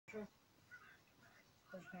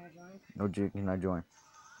Can I join? No, you cannot join.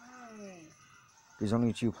 Why? There's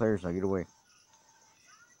only 2 players now. Get away.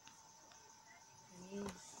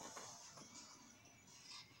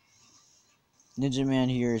 Ninja Man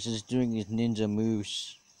here is just doing his ninja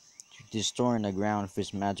moves, destroying the ground with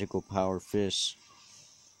his magical power fist.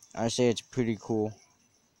 I say it's pretty cool.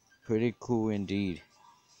 Pretty cool indeed.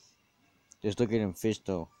 Just look at him fish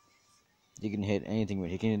though. He can hit anything with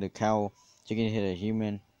it. He can hit a cow. He can hit a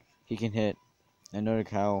human. He can hit another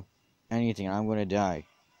cow. Anything. I'm gonna die.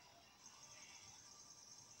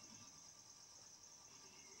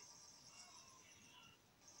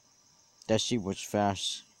 That sheep was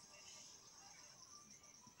fast.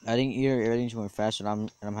 I think either everything's going fast and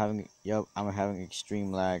I'm having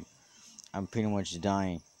extreme lag. I'm pretty much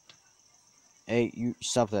dying. Hey, you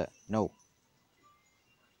stop that. No.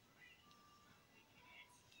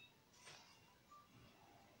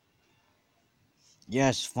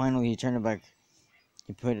 Yes, finally he turned it back.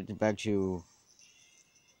 He put it back to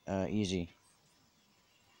easy.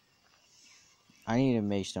 I need to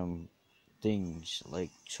make some things like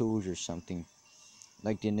tools or something.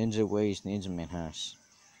 Like the ninja ways Ninja Man has.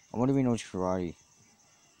 I wonder if he knows karate.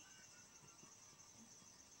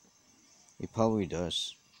 He probably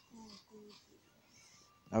does.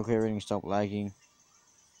 Okay, everything stopped lagging.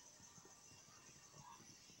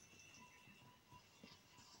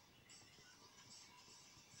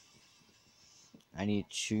 I need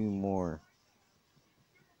 2 more.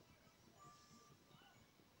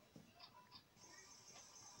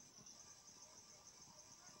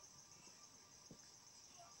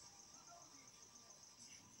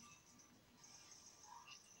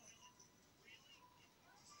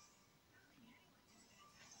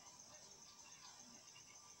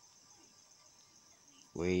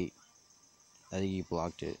 Wait, I think he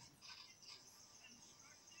blocked it.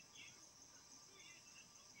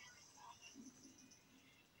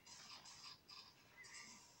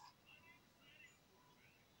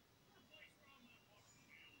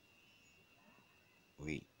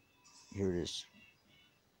 Wait, here it is.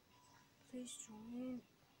 Please join.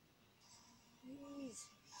 Please.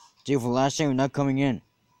 Dude, for the last time, you're not coming in.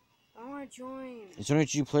 I want to join. It's only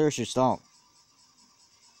 2 players should stop.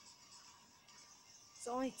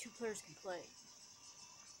 So only 2 players can play.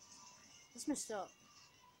 That's messed up.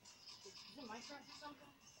 Is it Minecraft or something?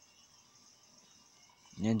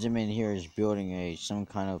 Ninja Man here is building some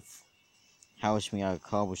kind of house made out of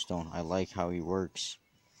cobblestone. I like how he works.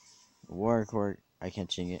 Work. I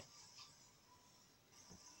can't sing it.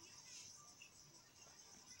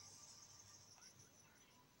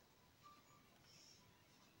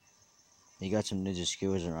 He got some ninja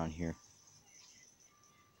skills around here.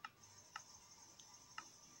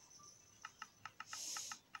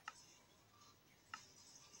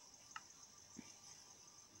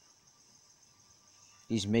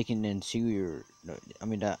 He's making an interior. No, I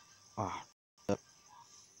mean that. Ah, I'm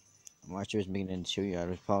not sure he's making an interior. I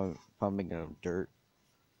was probably making it out of dirt.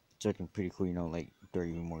 It's looking pretty cool, you know, like dirt,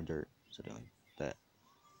 even more dirt, something like that.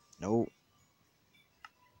 No.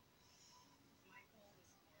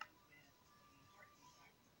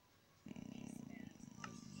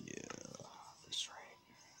 Yeah, that's right.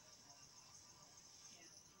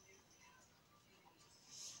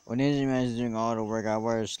 When Ninja Man is doing all the work, I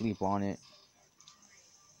rather sleep on it.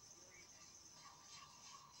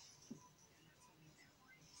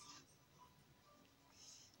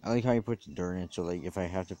 I like how you put the dirt in, so like if I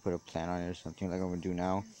have to put a plant on it or something like I'm gonna do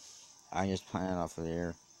now, I just plant it off of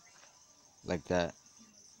there. Like that.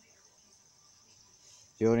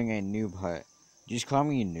 Building a noob hut. You just call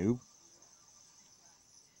me a noob?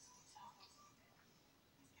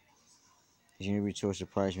 He's gonna be so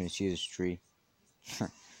surprised when he sees this tree.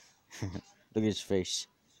 Look at his face.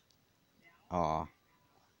 Aw.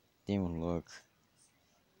 Didn't even look.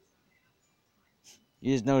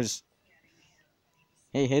 You just notice.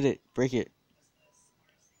 Hey, hit it. Break it.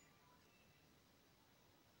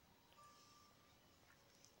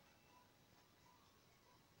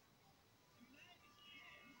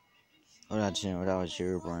 Oh, that's him. That was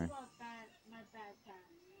you, Brian. My backpack.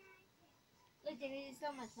 Look, they need to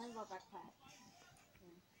sell my SpongeBob backpack.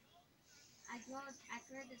 I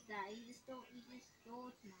credit that. You just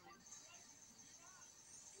stole mine.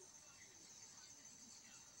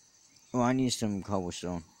 Oh, I need some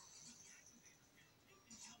cobblestone.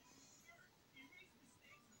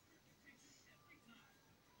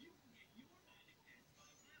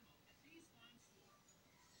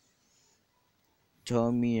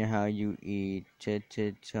 Tell me how you eat.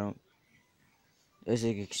 Tell. There's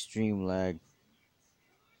like extreme lag.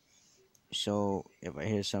 So if I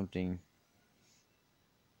hear something,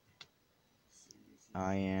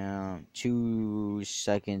 I am 2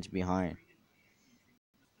 seconds behind.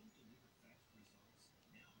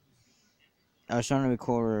 I was trying to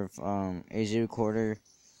record with AZ recorder.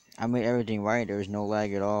 I made everything right. There was no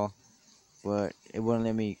lag at all, but it wouldn't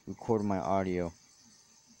let me record my audio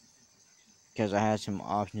because I had some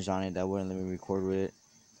options on it that wouldn't let me record with it.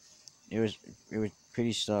 It was it was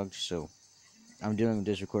pretty sucked. So I'm doing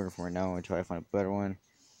this recording for now until I find a better one.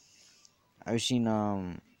 I've seen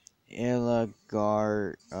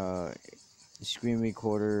Elagar screen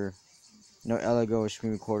recorder. No, Elago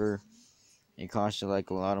screen recorder. It costed like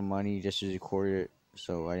a lot of money just to record it,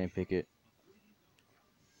 so I didn't pick it.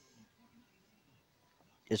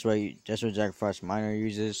 That's what Jack Frost Miner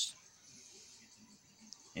uses.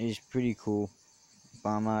 It's pretty cool, but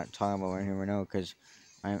I'm not talking about it here right now because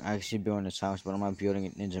I'm actually building this house, but I'm not building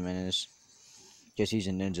it Ninja Menace because he's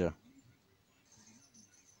a ninja.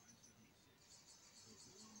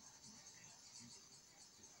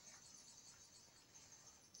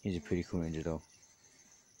 He's a pretty cool ninja though.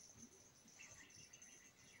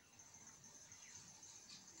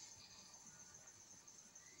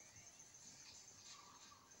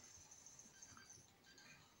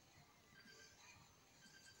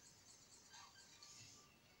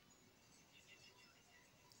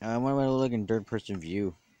 What about look in third person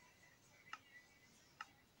view?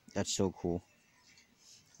 That's so cool.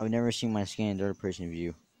 I've never seen my skin in third person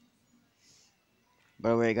view. By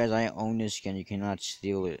the way, guys, I own this skin. You cannot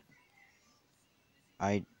steal it.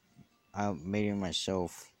 I I made it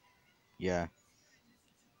myself. Yeah,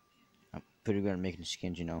 I'm pretty good at making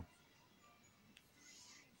skins, you know.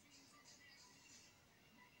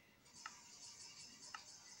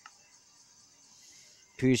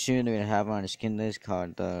 Pretty soon they're gonna have on a skin list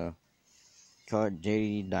called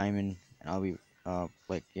JD Diamond, and I'll be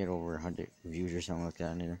like get over 100 reviews or something like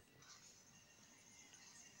that in there.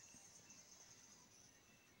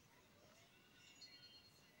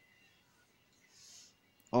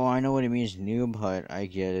 Oh, I know what it means, noob hut. I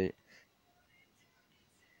get it.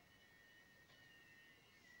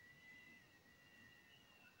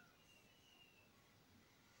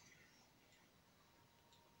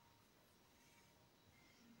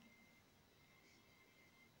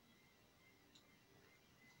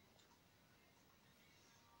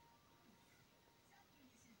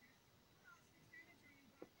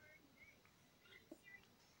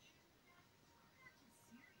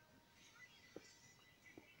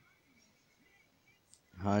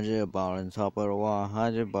 $100 on top of the wall,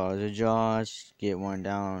 $100 a jaws. Get one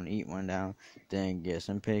down, eat one down, then get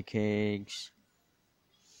some pancakes.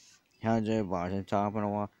 $100 on top of the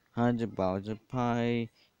wall, $100 a pie.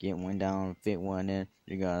 Get one down, fit one in.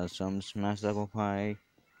 You got some smashed apple pie.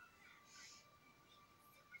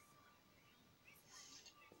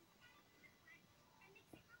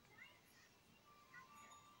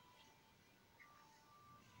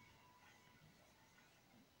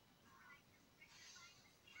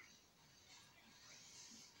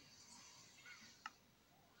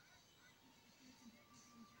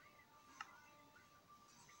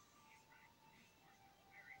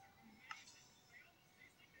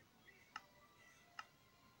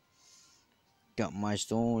 Got my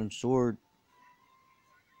stone sword.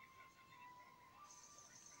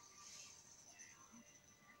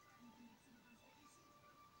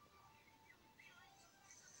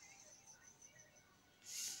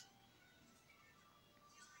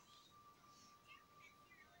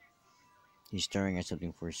 He's staring at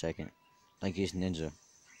something for a second, like he's ninja.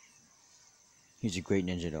 He's a great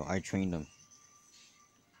ninja though. I trained him.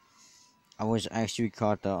 I was actually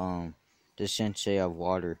caught the sensei of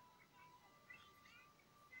water.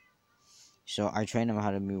 So I trained him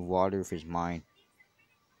how to move water with his mind.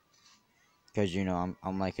 Cause you know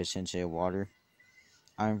I'm like a sensei of water.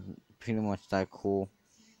 I'm pretty much that cool.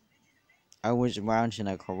 I was around in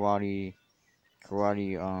a karate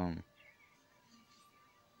karate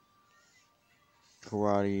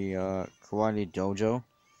dojo,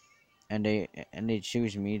 and they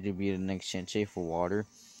choose me to be the next sensei for water.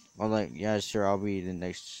 I'm like, yeah, sure, I'll be the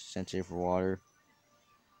next sensei for water.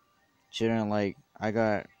 So then, like, I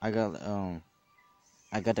got the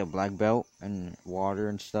black belt and water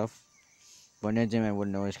and stuff. But Ninja Man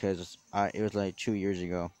wouldn't notice because it was like 2 years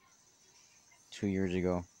ago. 2 years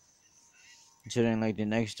ago. So then, like, the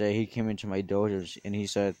next day, he came into my dojo and he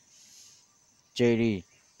said, JD,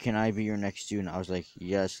 can I be your next student? I was like,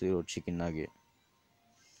 yes, little chicken nugget.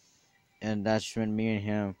 And that's when me and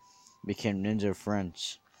him became ninja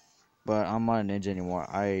friends. But I'm not a ninja anymore.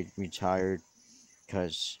 I retired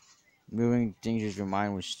because moving things with your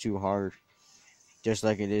mind was too hard. Just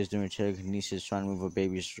like it is doing telekinesis trying to move a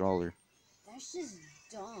baby stroller. That's just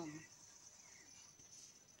dumb.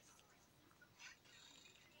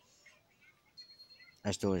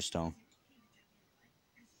 I stole his stone.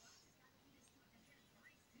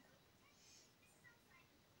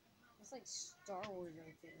 That's like Star Wars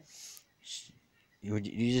right there.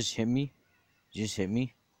 You just hit me? You just hit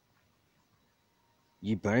me?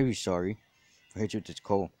 You better be sorry. I hit you with this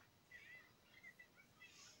coal.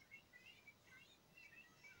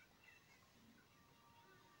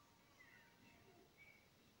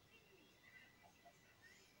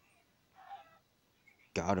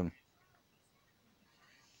 Got him.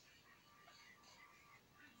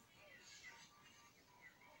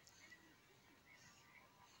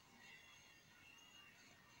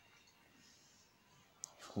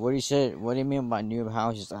 What he said, what do you mean by noob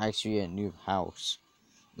house is actually a noob house.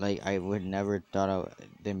 Like, I would never thought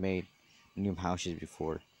they made noob houses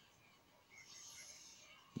before.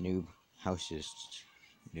 Noob houses.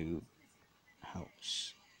 Noob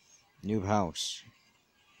house. Noob house.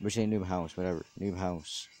 We're saying noob house, whatever. Noob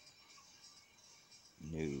house.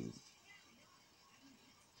 Noob.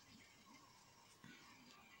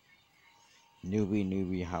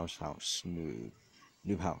 Newbie house. Noob.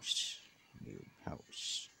 Noob house. Noob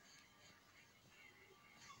house.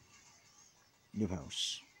 Noob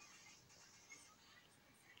house.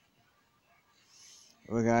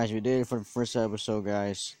 Well, guys, we did it for the first episode,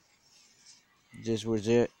 guys. This was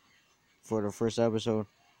it for the first episode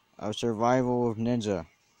of Survival of Ninja.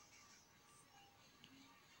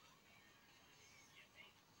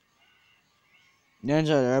 Ninja,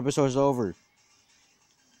 the episode's over.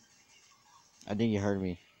 I think you heard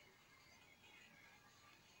me.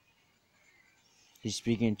 He's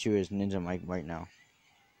speaking to his ninja mic right now.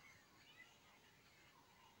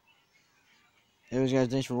 Anyways, guys,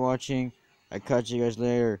 thanks for watching. I catch you guys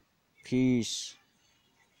later. Peace.